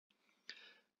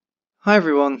Hi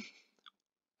everyone,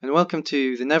 and welcome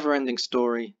to The Neverending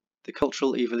Story, The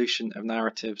Cultural Evolution of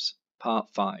Narratives, Part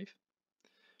 5.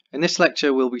 In this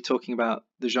lecture we'll be talking about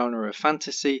the genre of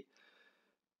fantasy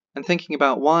and thinking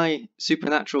about why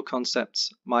supernatural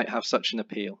concepts might have such an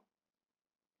appeal.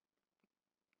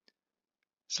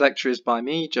 This lecture is by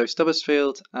me, Joe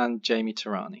Stubbersfield, and Jamie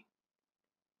Tarani.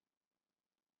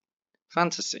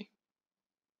 Fantasy.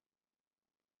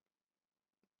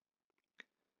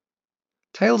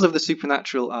 Tales of the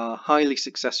supernatural are highly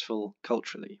successful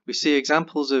culturally. We see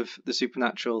examples of the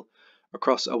supernatural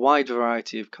across a wide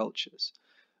variety of cultures,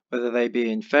 whether they be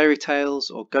in fairy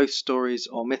tales or ghost stories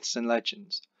or myths and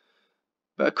legends.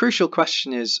 But a crucial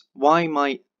question is, why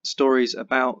might stories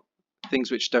about things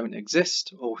which don't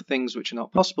exist or things which are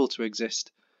not possible to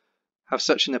exist have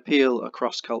such an appeal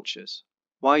across cultures?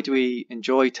 Why do we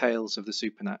enjoy tales of the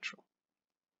supernatural?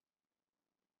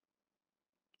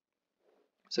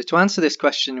 So to answer this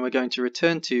question, we're going to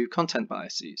return to content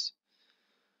biases.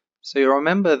 So you'll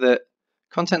remember that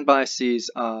content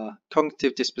biases are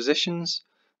cognitive dispositions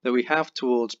that we have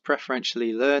towards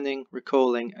preferentially learning,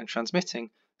 recalling, and transmitting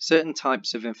certain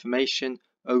types of information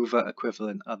over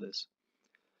equivalent others.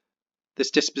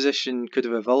 This disposition could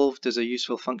have evolved as a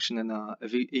useful function in our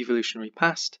evolutionary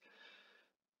past,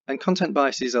 and content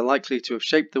biases are likely to have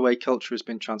shaped the way culture has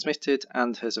been transmitted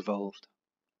and has evolved.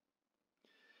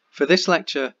 For this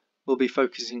lecture, we'll be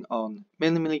focusing on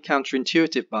minimally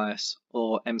counterintuitive bias,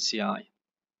 or MCI.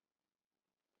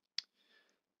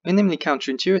 Minimally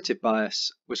counterintuitive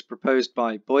bias was proposed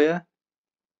by Boyer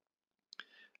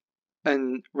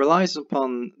and relies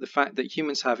upon the fact that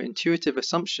humans have intuitive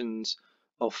assumptions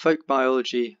of folk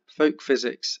biology, folk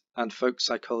physics, and folk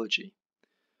psychology.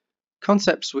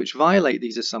 Concepts which violate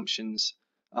these assumptions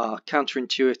are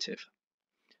counterintuitive,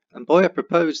 and Boyer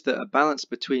proposed that a balance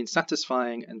between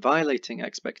satisfying and violating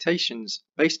expectations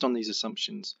based on these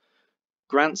assumptions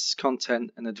grants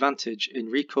content an advantage in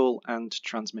recall and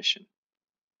transmission.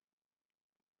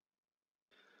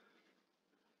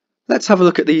 Let's have a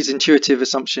look at these intuitive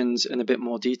assumptions in a bit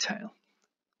more detail.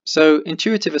 So,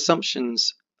 intuitive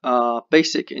assumptions are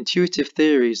basic intuitive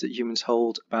theories that humans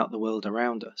hold about the world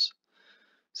around us.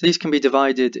 So these can be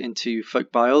divided into folk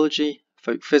biology,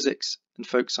 folk physics, and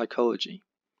folk psychology.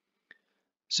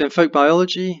 So in folk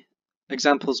biology,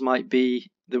 examples might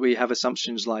be that we have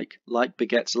assumptions like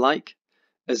begets like,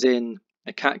 as in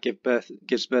a cat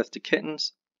gives birth to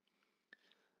kittens,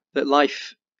 that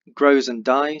life grows and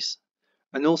dies,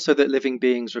 and also that living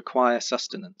beings require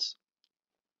sustenance.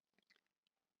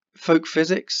 Folk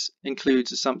physics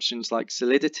includes assumptions like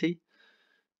solidity,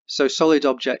 so solid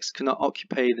objects cannot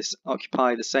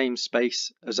occupy the same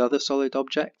space as other solid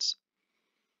objects,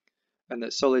 and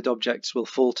that solid objects will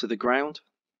fall to the ground.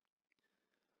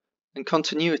 And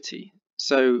continuity,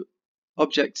 so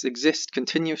objects exist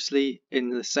continuously in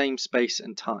the same space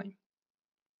and time.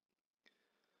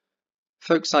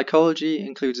 Folk psychology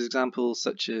includes examples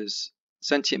such as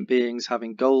sentient beings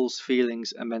having goals,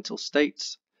 feelings, and mental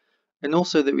states, and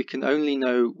also that we can only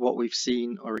know what we've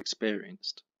seen or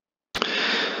experienced.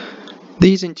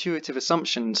 These intuitive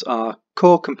assumptions are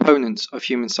core components of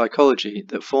human psychology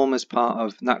that form as part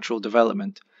of natural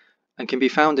development and can be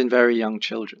found in very young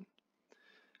children.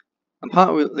 And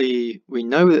partly we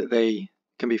know that they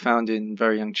can be found in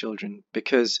very young children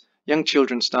because young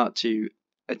children start to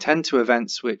attend to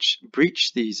events which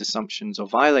breach these assumptions or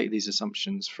violate these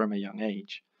assumptions from a young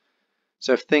age.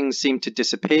 So if things seem to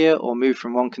disappear or move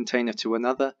from one container to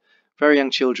another, very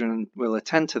young children will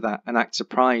attend to that and act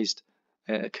surprised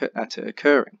at it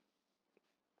occurring.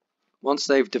 Once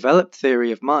they've developed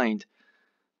theory of mind,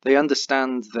 they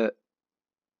understand that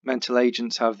mental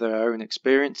agents have their own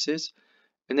experiences,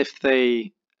 and if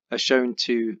they are shown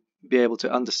to be able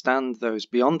to understand those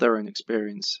beyond their own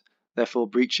experience, therefore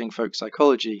breaching folk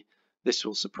psychology, this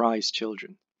will surprise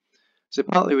children. So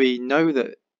partly we know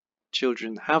that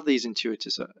children have these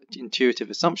intuitive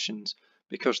assumptions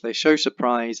because they show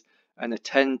surprise and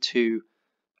attend to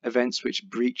events which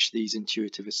breach these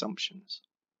intuitive assumptions.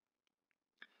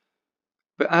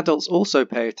 But adults also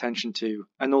pay attention to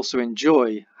and also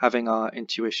enjoy having our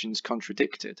intuitions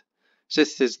contradicted. So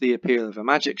this is the appeal of a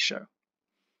magic show.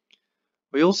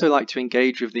 We also like to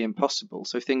engage with the impossible,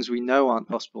 so things we know aren't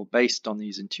possible based on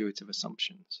these intuitive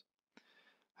assumptions.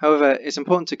 However, it's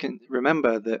important to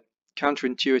remember that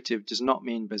counterintuitive does not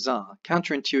mean bizarre.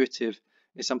 Counterintuitive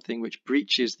is something which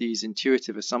breaches these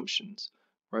intuitive assumptions,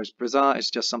 whereas bizarre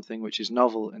is just something which is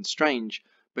novel and strange,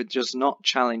 but does not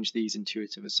challenge these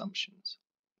intuitive assumptions.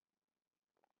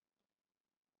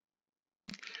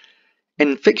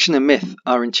 In fiction and myth,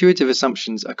 our intuitive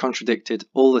assumptions are contradicted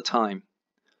all the time.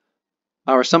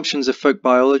 Our assumptions of folk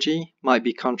biology might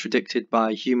be contradicted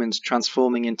by humans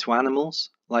transforming into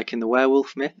animals, like in the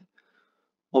werewolf myth,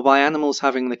 or by animals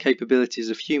having the capabilities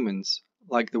of humans,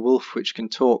 like the wolf which can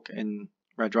talk in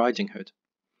Red Riding Hood.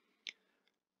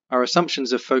 Our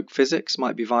assumptions of folk physics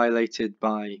might be violated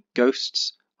by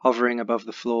ghosts hovering above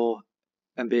the floor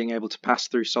and being able to pass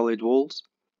through solid walls,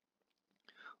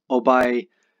 or by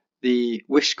the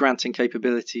wish-granting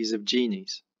capabilities of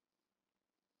genies.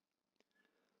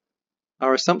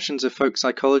 Our assumptions of folk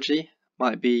psychology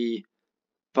might be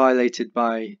violated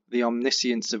by the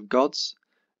omniscience of gods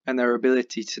and their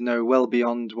ability to know well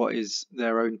beyond what is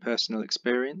their own personal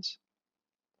experience,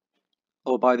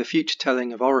 or by the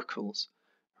future-telling of oracles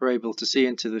who are able to see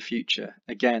into the future,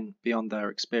 again beyond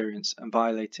their experience and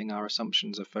violating our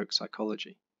assumptions of folk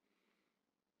psychology.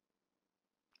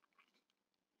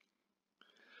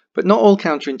 But not all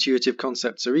counterintuitive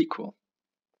concepts are equal.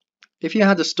 If you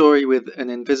had a story with an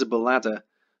invisible ladder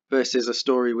versus a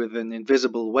story with an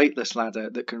invisible weightless ladder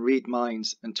that can read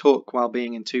minds and talk while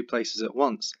being in two places at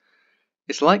once,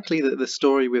 it's likely that the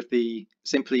story with the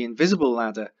simply invisible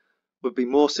ladder would be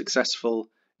more successful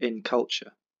in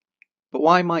culture. But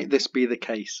why might this be the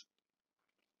case?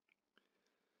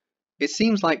 It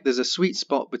seems like there's a sweet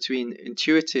spot between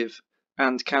intuitive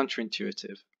and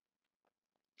counterintuitive.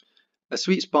 A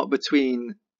sweet spot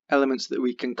between elements that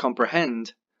we can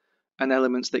comprehend and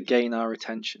elements that gain our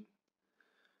attention.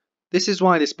 This is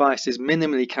why this bias is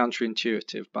minimally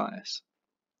counterintuitive bias.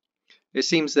 It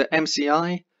seems that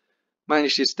MCI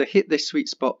manages to hit this sweet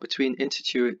spot between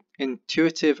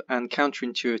intuitive and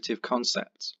counterintuitive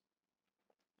concepts.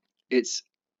 It's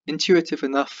intuitive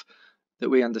enough that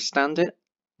we understand it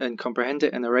and comprehend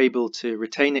it and are able to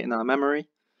retain it in our memory,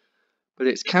 but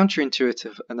it's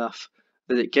counterintuitive enough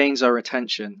that it gains our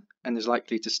attention and is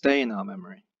likely to stay in our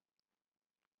memory.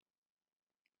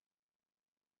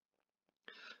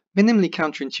 Minimally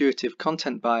counterintuitive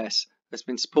content bias has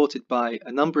been supported by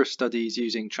a number of studies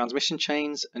using transmission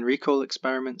chains and recall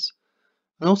experiments,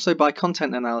 and also by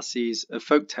content analyses of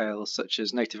folk tales such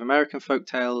as Native American folk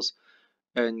tales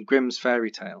and Grimm's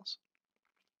fairy tales.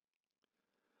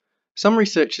 Some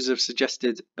researchers have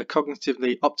suggested a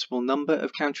cognitively optimal number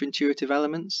of counterintuitive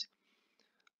elements.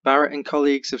 Barrett and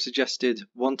colleagues have suggested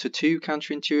 1 to 2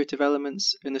 counterintuitive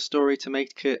elements in a story to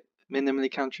make it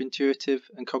minimally counterintuitive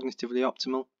and cognitively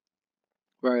optimal,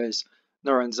 whereas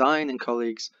Neverending and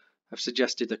colleagues have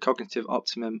suggested a cognitive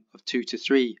optimum of 2 to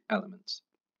 3 elements.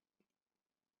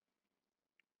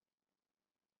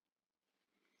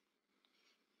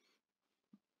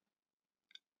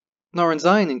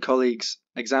 Neverending and colleagues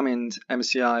examined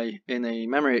MCI in a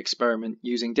memory experiment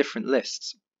using different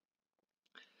lists.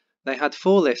 They had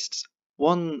 4 lists,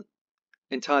 one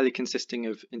entirely consisting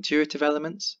of intuitive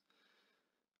elements,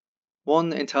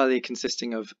 one entirely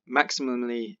consisting of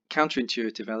maximally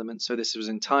counterintuitive elements, so this was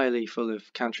entirely full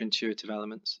of counterintuitive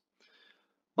elements,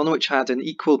 one which had an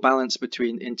equal balance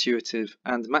between intuitive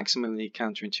and maximally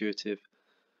counterintuitive,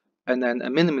 and then a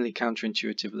minimally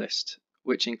counterintuitive list,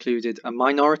 which included a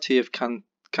minority of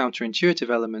counterintuitive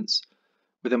elements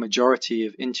with a majority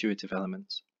of intuitive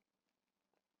elements.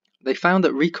 They found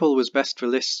that recall was best for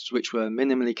lists which were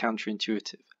minimally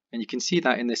counterintuitive, and you can see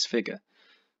that in this figure.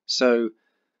 So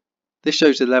this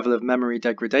shows the level of memory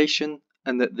degradation,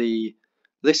 and that the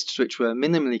lists which were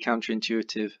minimally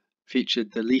counterintuitive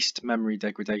featured the least memory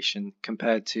degradation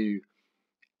compared to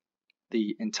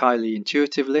the entirely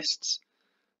intuitive lists,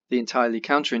 the entirely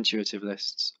counterintuitive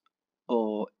lists,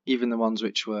 or even the ones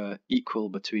which were equal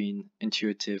between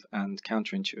intuitive and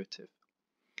counterintuitive.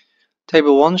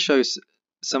 Table 1 shows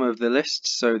some of the lists,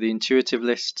 so the intuitive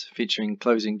list featuring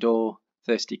closing door,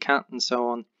 thirsty cat, and so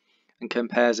on, and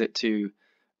compares it to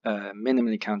a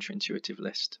minimally counterintuitive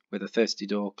list with a thirsty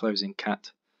door, closing cat,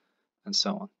 and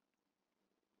so on.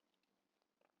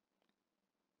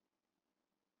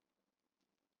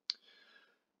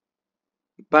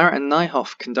 Barrett and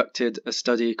Nyhoff conducted a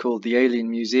study called The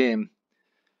Alien Museum,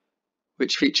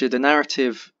 which featured a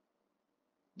narrative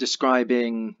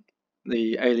describing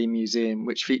the Alien Museum,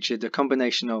 which featured a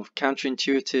combination of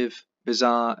counterintuitive,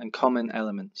 bizarre, and common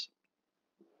elements.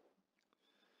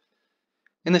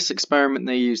 In this experiment,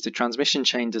 they used a transmission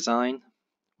chain design,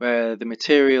 where the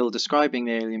material describing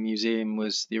the Alien Museum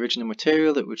was the original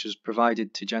material which was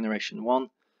provided to Generation 1,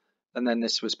 and then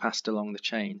this was passed along the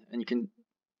chain.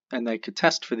 And they could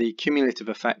test for the cumulative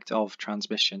effect of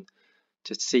transmission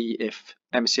to see if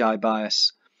MCI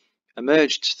bias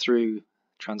emerged through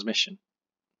transmission.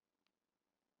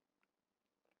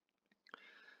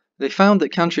 They found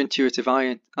that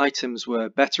counterintuitive items were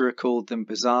better recalled than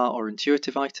bizarre or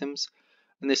intuitive items,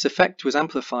 And this effect was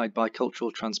amplified by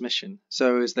cultural transmission.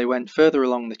 So as they went further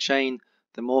along the chain,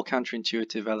 the more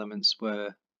counterintuitive elements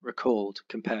were recalled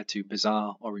compared to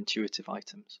bizarre or intuitive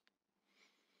items.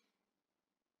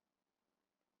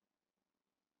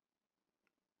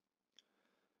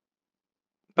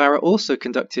 Barrett also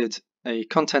conducted a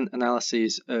content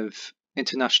analysis of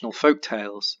international folk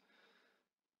tales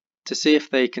to see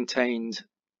if they contained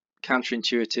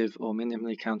counterintuitive or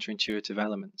minimally counterintuitive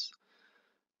elements.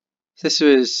 This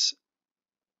was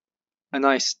a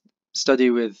nice study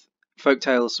with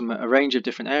folktales from a range of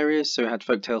different areas. So we had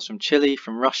folktales from Chile,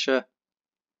 from Russia,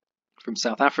 from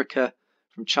South Africa,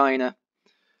 from China.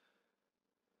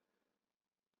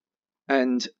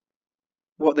 And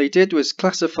what they did was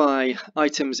classify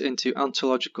items into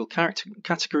ontological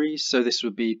categories. So this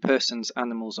would be persons,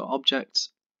 animals, or objects,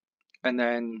 and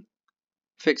then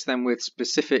fix them with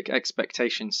specific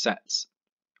expectation sets,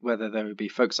 whether they would be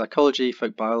folk psychology,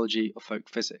 folk biology, or folk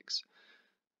physics.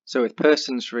 So with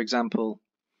persons, for example,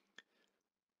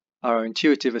 our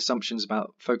intuitive assumptions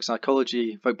about folk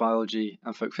psychology, folk biology,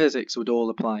 and folk physics would all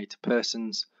apply to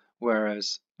persons,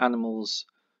 whereas animals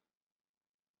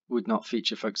would not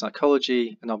feature folk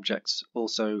psychology, and objects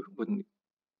also wouldn't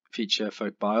feature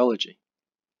folk biology.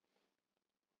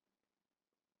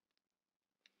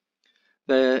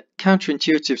 The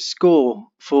counterintuitive score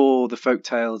for the folk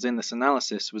tales in this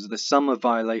analysis was the sum of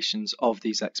violations of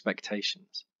these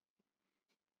expectations.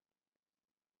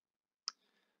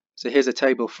 So here's a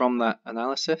table from that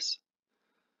analysis.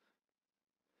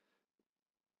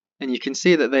 And you can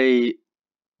see that they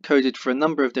coded for a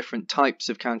number of different types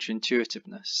of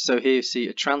counterintuitiveness. So here you see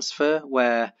a transfer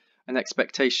where an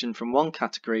expectation from one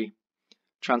category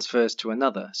transfers to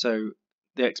another. So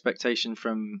the expectation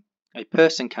from a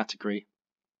person category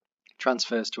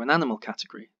transfers to an animal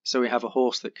category. So we have a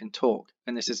horse that can talk,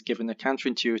 and this is given a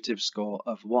counterintuitive score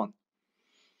of 1.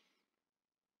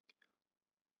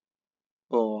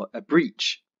 Or a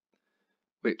breach,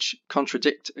 which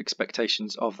contradict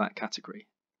expectations of that category.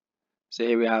 So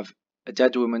here we have a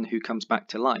dead woman who comes back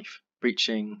to life,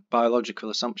 breaching biological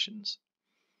assumptions.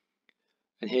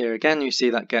 And here again you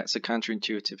see that gets a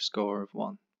counterintuitive score of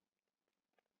 1.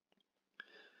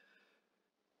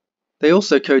 They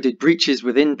also coded breaches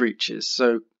within breaches,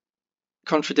 so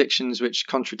contradictions which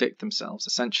contradict themselves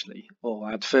essentially,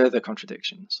 or add further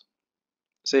contradictions.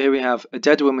 So here we have a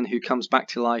dead woman who comes back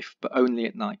to life but only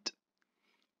at night.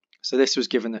 So this was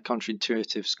given a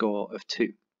counterintuitive score of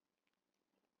 2.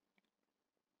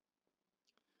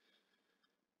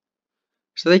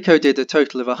 So they coded a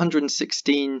total of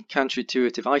 116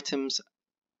 counterintuitive items,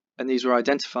 and these were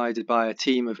identified by a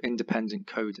team of independent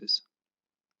coders.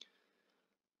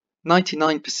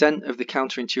 99% of the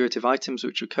counterintuitive items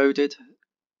which were coded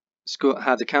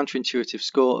had a counterintuitive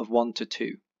score of 1 to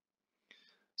 2.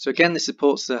 So again, this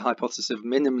supports the hypothesis of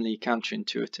minimally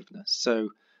counterintuitiveness. So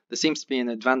there seems to be an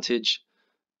advantage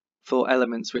for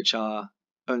elements which are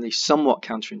only somewhat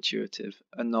counterintuitive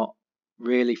and not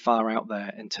really far out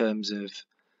there in terms of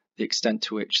the extent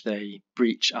to which they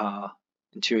breach our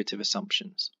intuitive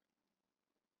assumptions.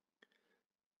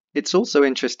 It's also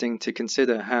interesting to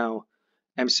consider how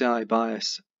MCI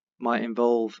bias might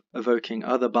involve evoking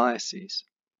other biases.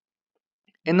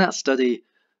 In that study,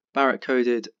 Barrett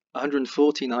coded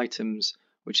 114 items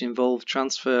which involve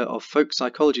transfer of folk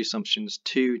psychology assumptions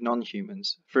to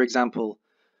non-humans, for example,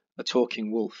 a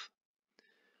talking wolf.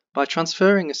 By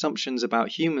transferring assumptions about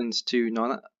humans to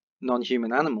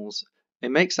non-human animals, it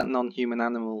makes that non-human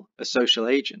animal a social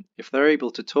agent. If they're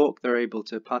able to talk, they're able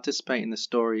to participate in the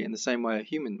story in the same way a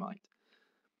human might.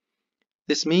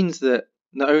 This means that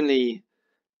not only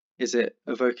is it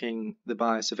evoking the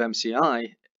bias of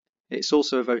MCI, it's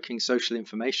also evoking social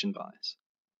information bias.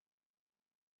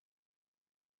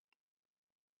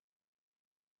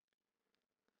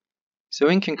 So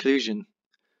in conclusion,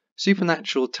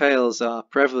 supernatural tales are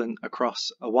prevalent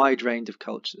across a wide range of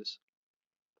cultures.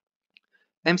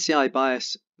 MCI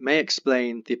bias may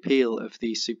explain the appeal of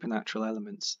these supernatural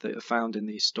elements that are found in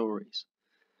these stories.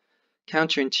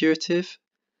 Counterintuitive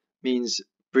means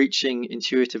breaching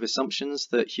intuitive assumptions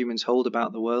that humans hold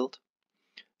about the world,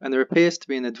 and there appears to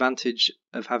be an advantage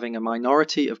of having a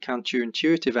minority of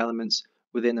counterintuitive elements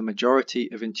within a majority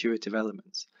of intuitive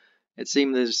elements. It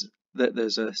seems that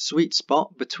there's a sweet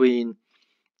spot between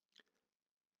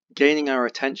gaining our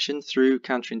attention through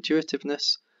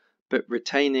counterintuitiveness, but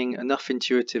retaining enough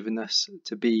intuitiveness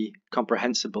to be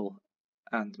comprehensible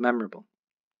and memorable.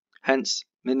 Hence,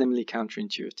 minimally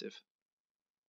counterintuitive.